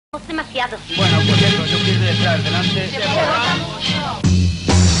Demasiado. Bueno, pues eso, yo quiero detrás, delante. Se borra mucho.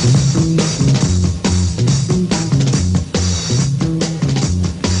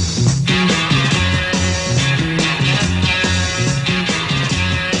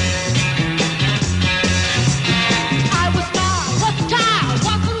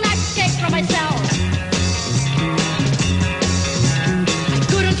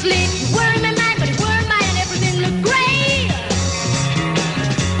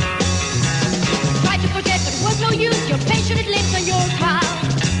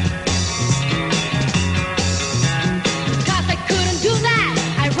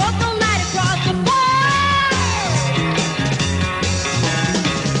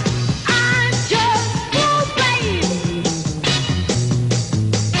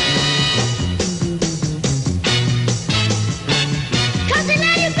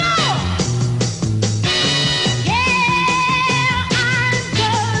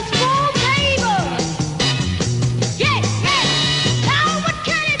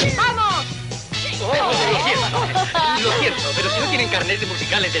 Lo siento, pero si no tienen carnet de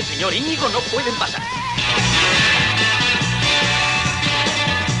musicales del señor Íñigo, no pueden pasar.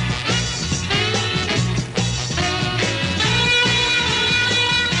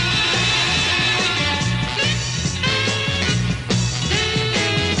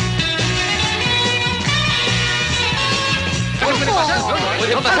 No puede pasar, no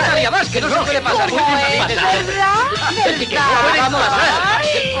puede pasar, nadie más, que no se puede pasar. ¿De verdad? No pueden pasar.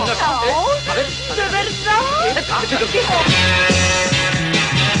 ¿De verdad?